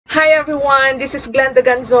Hi everyone, this is Glenda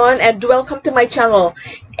Ganzon and welcome to my channel.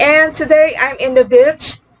 And today I'm in the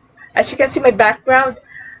beach. As you can see my background.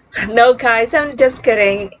 No guys, I'm just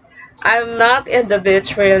kidding. I'm not in the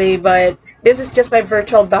beach really, but this is just my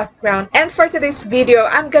virtual background. And for today's video,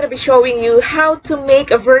 I'm gonna be showing you how to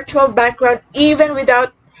make a virtual background even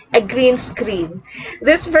without a green screen.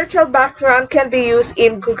 This virtual background can be used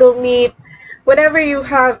in Google Meet, whenever you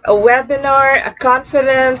have a webinar, a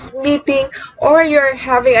conference, meeting, or you're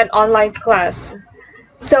having an online class.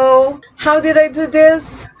 So, how did I do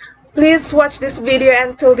this? Please watch this video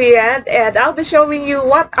until the end and I'll be showing you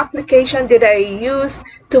what application did I use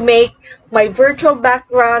to make my virtual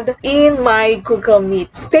background in my Google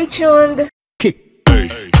Meet. Stay tuned!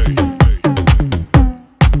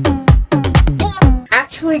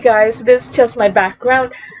 Actually guys, this is just my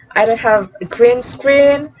background. I don't have a green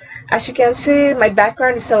screen. As you can see, my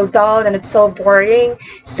background is so dull and it's so boring.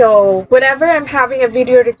 So whenever I'm having a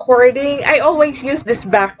video recording, I always use this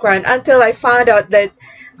background until I found out that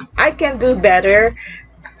I can do better.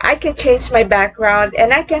 I can change my background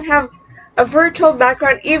and I can have a virtual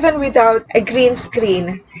background even without a green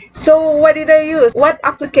screen. So what did I use? What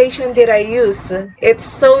application did I use? It's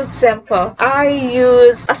so simple. I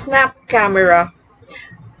use a snap camera.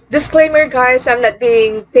 Disclaimer guys, I'm not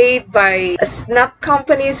being paid by a snap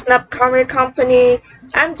camera company.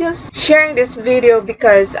 I'm just sharing this video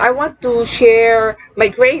because I want to share my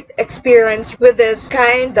great experience with this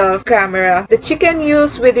kind of camera that you can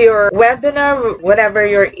use with your webinar whenever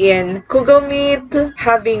you're in Google Meet,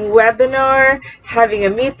 having webinar, having a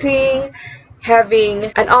meeting, having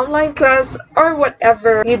an online class, or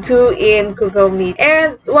whatever you do in Google Meet.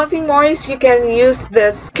 And one thing more is you can use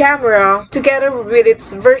this camera together with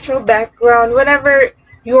its virtual background whenever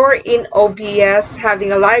you're in OBS,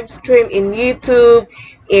 having a live stream in YouTube,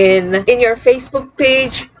 in your Facebook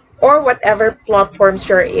page, or whatever platforms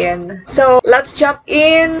you're in. So let's jump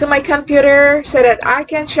into my computer so that I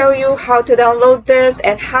can show you how to download this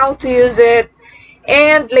and how to use it.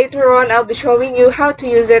 And later on, I'll be showing you how to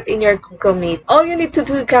use it in your Google Meet. All you need to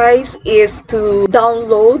do, guys, is to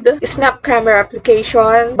download the Snap Camera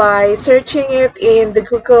application by searching it in the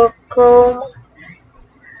Google Chrome.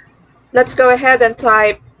 Let's go ahead and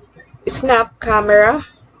type Snap Camera.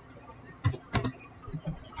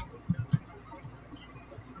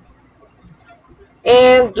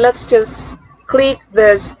 And let's just click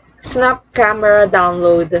this Snap Camera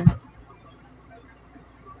download.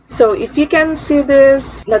 So if you can see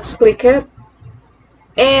this, let's click it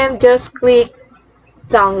and just click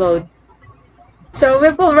download. So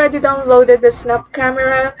we've already downloaded the Snap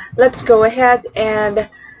Camera. Let's go ahead and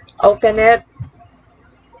open it.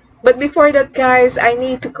 But before that guys, I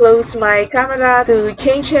need to close my camera to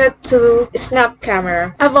change it to Snap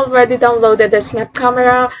Camera. I've already downloaded the Snap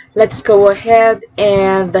Camera. Let's go ahead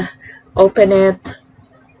and open it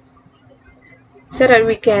so that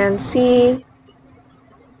we can see.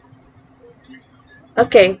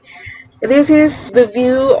 Okay, this is the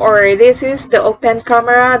view, or this is the open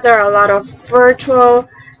camera. There are a lot of virtual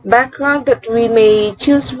background that we may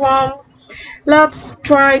choose from. Let's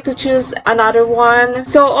try to choose another one.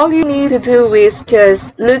 So all you need to do is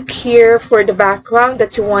just look here for the background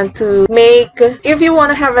that you want to make. If you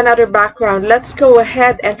want to have another background, let's go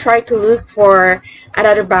ahead and try to look for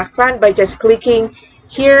another background by just clicking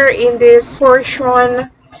here in this portion.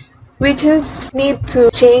 We just need to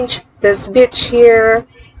change this beach here,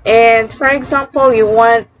 and for example you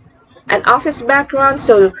want an office background,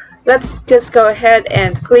 so let's just go ahead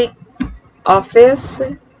and click office,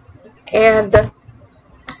 and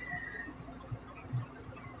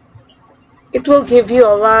it will give you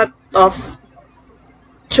a lot of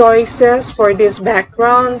choices for this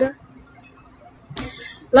background.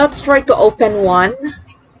 Let's try to open one.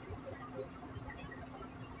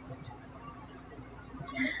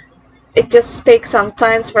 It just takes some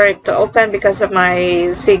time for it to open because of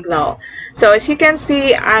my signal. So as you can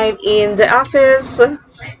see, I'm in the office.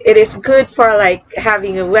 It is good for like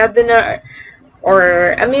having a webinar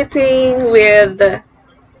or a meeting with,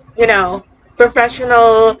 you know,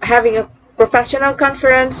 having a professional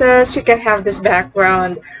conferences. You can have this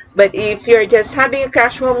background. But if you're just having a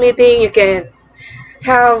casual meeting, you can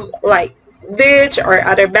have like beach or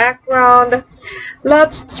other background.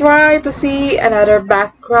 Let's try to see another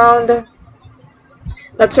background.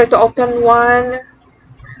 Let's try to open one.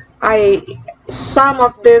 Some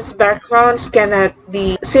of these backgrounds cannot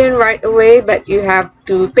be seen right away, but you have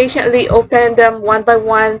to patiently open them one by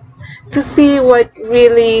one to see what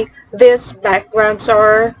really these backgrounds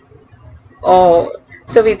are. Oh,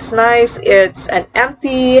 So it's nice. It's an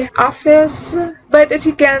empty office, but as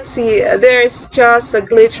you can see, there's just a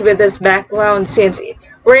glitch with this background since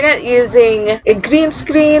we're not using a green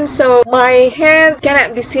screen, so my hand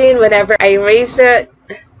cannot be seen whenever I raise it.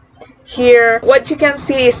 Here, what you can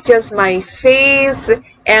see is just my face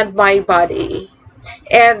and my body.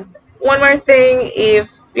 And one more thing,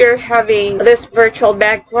 if you're having this virtual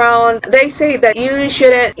background, they say that you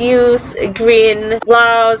shouldn't use a green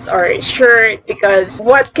blouse or shirt because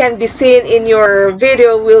what can be seen in your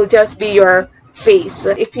video will just be your face.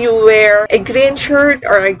 If you wear a green shirt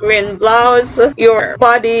or a green blouse, your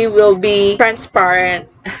body will be transparent.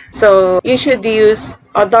 So you should use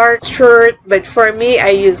a dark shirt, but for me I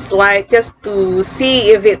use light just to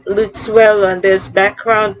see if it looks well on this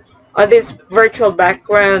background, on this virtual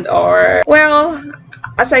background, or well,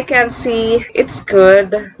 as I can see, it's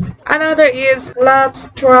good. Another is, let's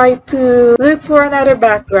try to look for another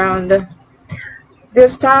background.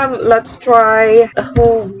 This time let's try a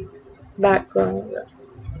home background.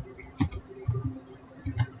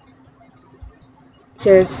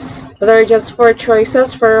 There are just 4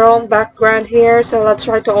 choices for home background here, so let's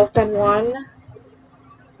try to open one.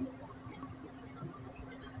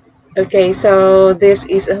 Okay, so this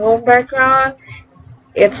is a home background.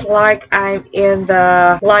 It's like I'm in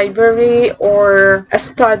the library or a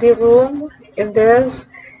study room in this.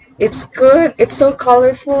 It's good. It's so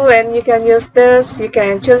colorful and you can use this. You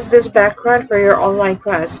can choose this background for your online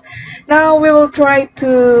class. Now we will try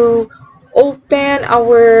to open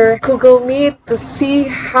our Google Meet to see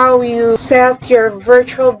how you set your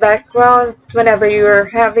virtual background whenever you're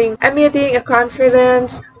having a meeting, a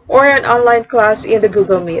conference, or an online class in the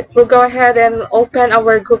Google Meet. We'll go ahead and open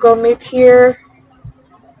our Google Meet here.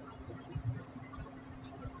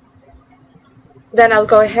 Then I'll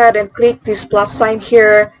go ahead and click this plus sign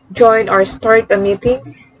here, join or start a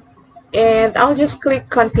meeting, and I'll just click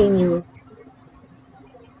continue.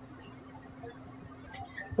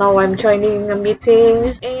 Now I'm joining a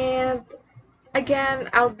meeting, and again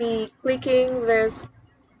I'll be clicking this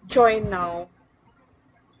join now.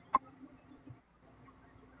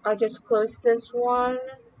 I'll just close this one.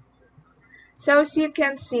 So as you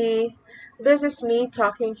can see, this is me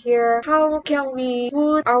talking here. How can we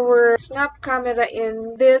put our snap camera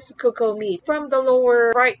in this Google Meet? From the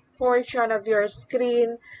lower right portion of your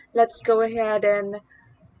screen, let's go ahead and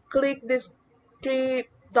click this 3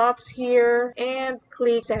 dots here and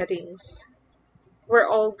click settings. We're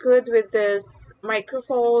all good with this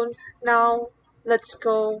microphone. Now let's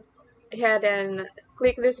go ahead and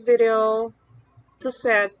click this video to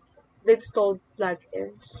set the installed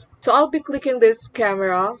plugins. So I'll be clicking this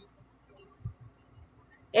camera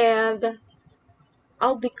and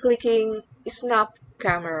I'll be clicking snap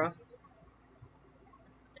camera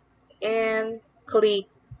and click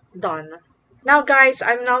done. Now guys,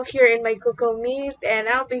 I'm now here in my Google Meet and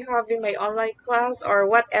I'll be having my online class or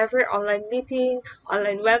whatever, online meeting,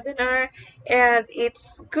 online webinar, and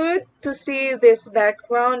it's good to see this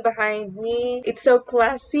background behind me. It's so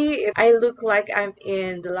classy. I look like I'm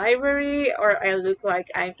in the library or I look like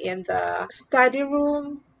I'm in the study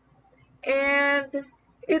room, and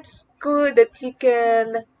it's good that you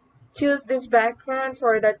can choose this background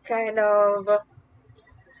for that kind of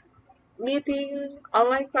meeting,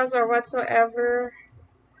 online class, or whatsoever.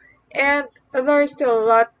 And there's still a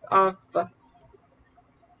lot of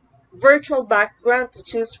virtual background to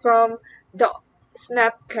choose from the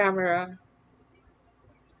snap camera.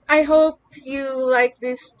 I hope you like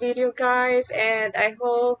this video guys, and I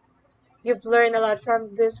hope you've learned a lot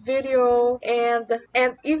from this video, and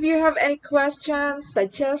if you have any questions,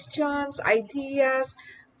 suggestions, ideas,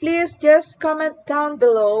 please just comment down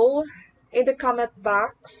below in the comment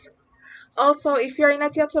box. Also, if you're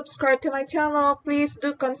not yet subscribed to my channel, please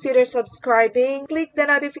do consider subscribing. Click the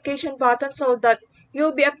notification button so that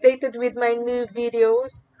you'll be updated with my new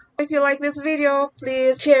videos. If you like this video,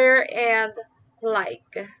 please share and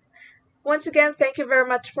like. Once again, thank you very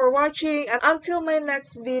much for watching, and until my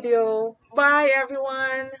next video, bye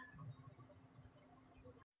everyone!